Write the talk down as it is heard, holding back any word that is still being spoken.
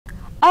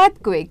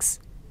Earthquakes.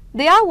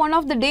 They are one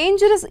of the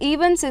dangerous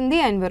events in the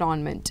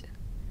environment.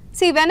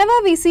 See, whenever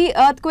we see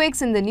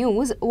earthquakes in the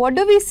news, what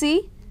do we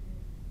see?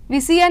 We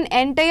see an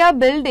entire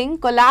building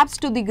collapse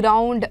to the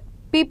ground,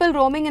 people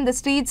roaming in the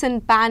streets in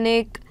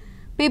panic,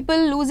 people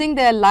losing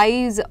their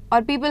lives,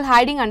 or people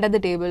hiding under the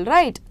table,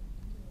 right?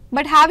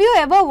 But have you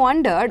ever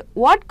wondered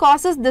what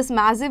causes this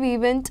massive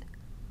event,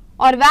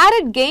 or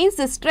where it gains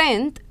the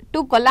strength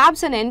to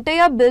collapse an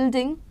entire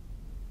building?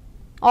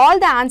 All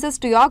the answers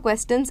to your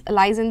questions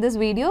lies in this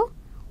video.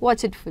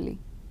 Watch it fully.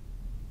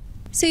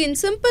 See, in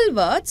simple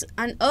words,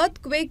 an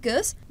earthquake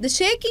is the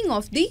shaking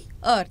of the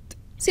earth.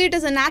 See, it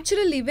is a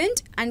natural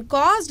event and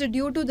caused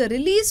due to the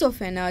release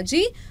of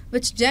energy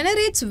which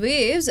generates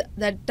waves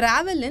that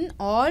travel in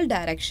all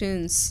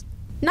directions.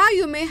 Now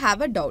you may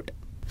have a doubt.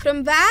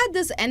 From where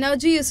this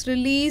energy is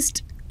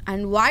released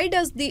and why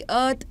does the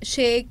earth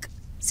shake?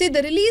 See,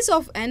 the release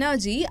of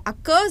energy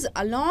occurs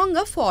along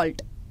a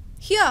fault.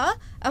 Here,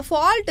 a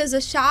fault is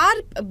a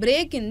sharp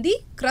break in the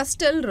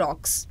crustal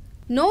rocks.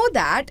 Know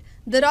that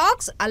the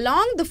rocks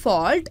along the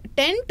fault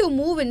tend to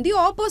move in the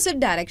opposite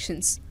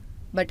directions.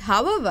 But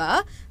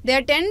however,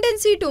 their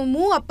tendency to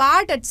move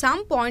apart at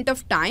some point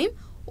of time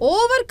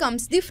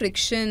overcomes the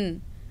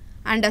friction.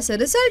 And as a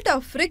result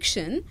of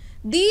friction,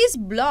 these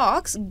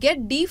blocks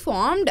get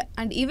deformed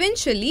and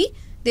eventually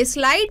they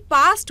slide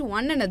past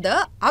one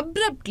another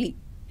abruptly,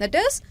 that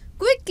is,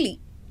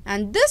 quickly.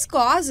 And this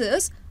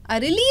causes a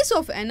release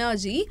of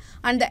energy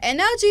and the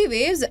energy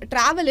waves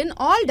travel in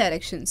all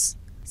directions.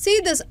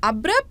 See, this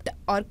abrupt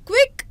or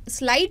quick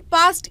slide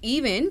past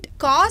event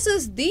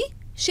causes the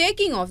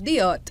shaking of the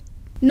earth.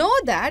 Know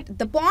that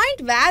the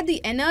point where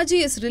the energy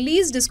is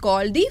released is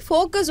called the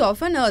focus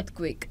of an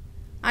earthquake,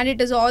 and it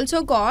is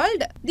also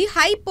called the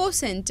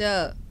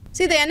hypocenter.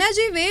 See, the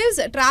energy waves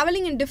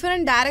traveling in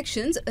different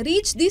directions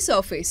reach the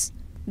surface.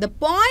 The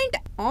point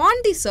on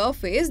the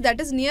surface that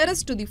is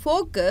nearest to the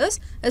focus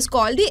is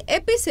called the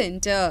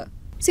epicenter.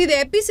 See, the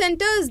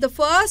epicenter is the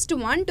first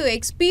one to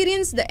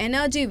experience the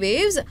energy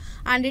waves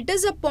and it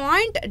is a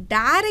point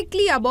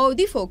directly above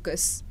the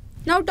focus.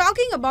 Now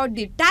talking about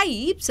the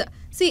types,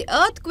 see,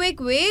 earthquake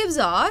waves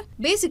are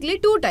basically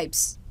two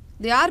types.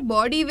 They are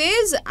body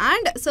waves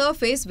and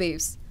surface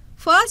waves.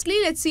 Firstly,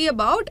 let's see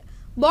about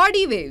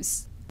body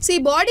waves. See,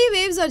 body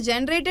waves are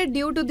generated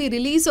due to the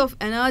release of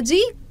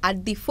energy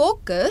at the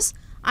focus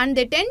and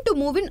they tend to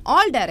move in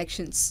all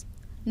directions.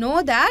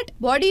 Know that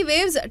body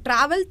waves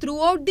travel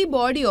throughout the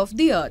body of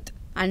the earth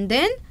and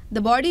then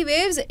the body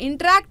waves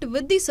interact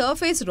with the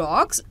surface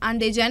rocks and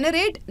they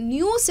generate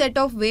new set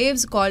of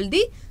waves called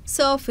the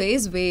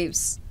surface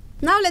waves.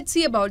 Now let's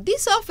see about the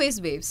surface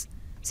waves.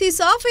 See,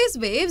 surface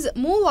waves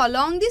move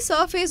along the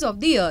surface of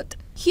the earth.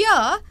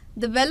 Here,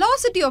 the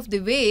velocity of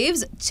the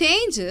waves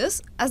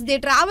changes as they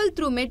travel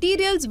through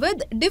materials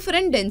with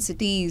different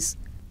densities.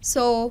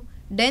 So,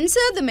 denser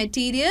the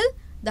material,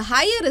 the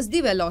higher is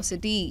the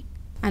velocity.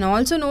 And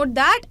also note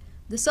that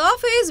the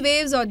surface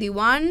waves are the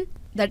one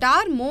that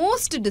are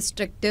most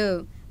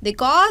destructive. They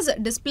cause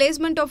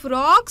displacement of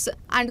rocks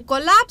and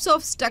collapse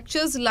of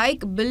structures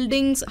like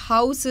buildings,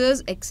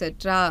 houses,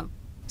 etc.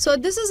 So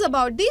this is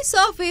about the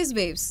surface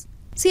waves.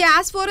 See,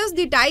 as far as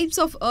the types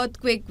of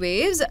earthquake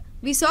waves,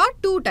 we saw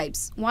two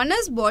types. One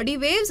is body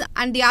waves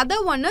and the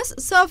other one is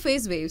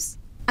surface waves.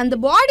 And the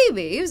body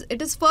waves,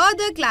 it is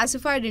further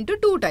classified into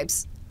two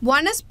types.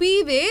 One is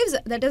P waves,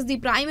 that is the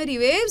primary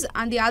waves,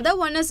 and the other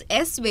one is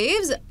S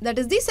waves, that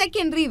is the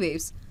secondary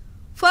waves.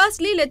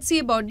 Firstly, let's see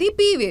about the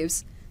P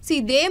waves.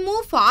 See, they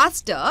move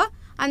faster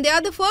and they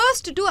are the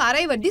first to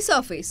arrive at the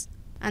surface.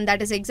 And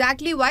that is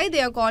exactly why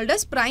they are called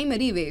as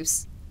primary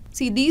waves.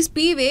 See, these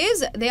P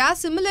waves, they are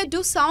similar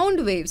to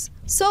sound waves.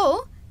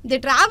 So, they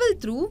travel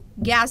through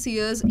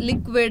gaseous,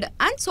 liquid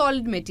and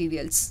solid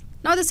materials.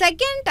 Now, the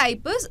second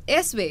type is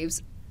S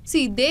waves.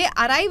 See, they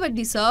arrive at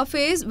the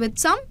surface with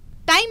some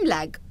time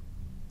lag.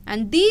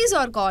 And these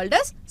are called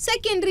as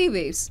secondary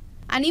waves.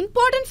 An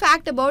important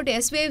fact about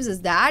S waves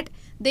is that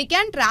they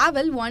can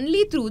travel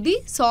only through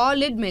the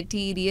solid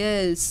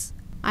materials.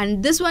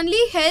 And this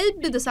only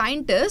helped the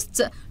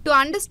scientists to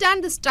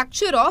understand the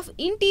structure of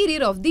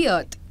interior of the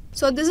earth.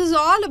 So this is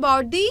all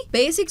about the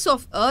basics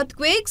of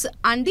earthquakes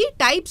and the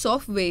types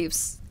of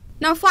waves.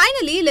 Now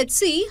finally, let's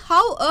see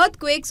how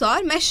earthquakes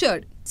are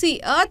measured. See,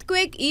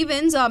 earthquake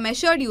events are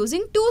measured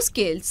using two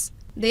scales.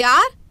 They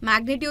are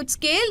magnitude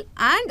scale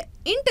and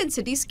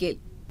intensity scale.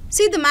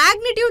 See, the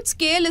magnitude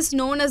scale is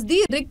known as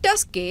the Richter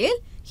scale.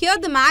 Here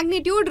the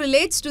magnitude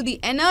relates to the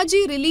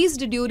energy released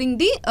during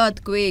the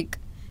earthquake.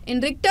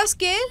 In Richter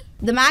scale,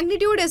 the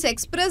magnitude is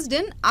expressed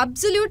in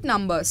absolute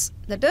numbers,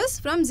 that is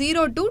from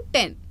 0 to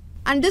 10.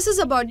 And this is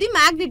about the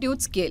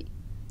magnitude scale.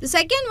 The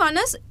second one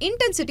is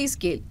intensity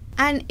scale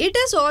and it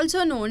is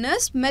also known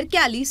as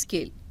Mercalli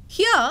scale.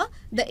 Here,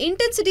 the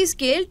intensity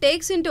scale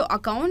takes into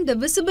account the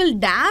visible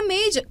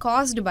damage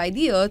caused by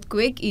the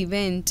earthquake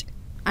event.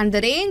 And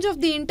the range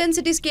of the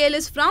intensity scale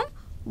is from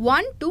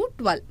 1 to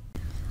 12.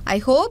 I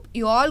hope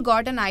you all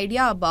got an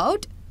idea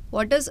about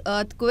what is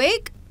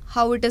earthquake,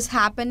 how it is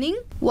happening,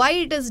 why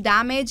it is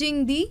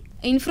damaging the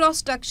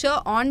infrastructure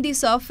on the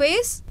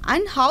surface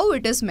and how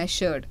it is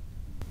measured.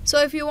 So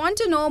if you want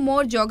to know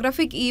more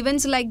geographic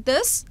events like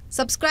this,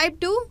 subscribe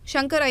to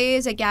Shankar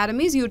IAS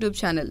Academy's YouTube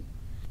channel.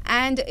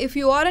 And if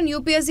you are an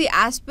UPSC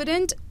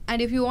aspirant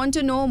and if you want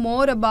to know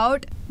more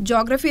about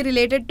geography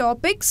related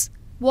topics,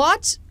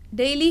 watch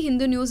daily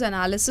Hindu news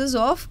analysis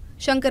of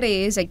Shankar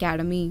IAS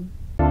Academy.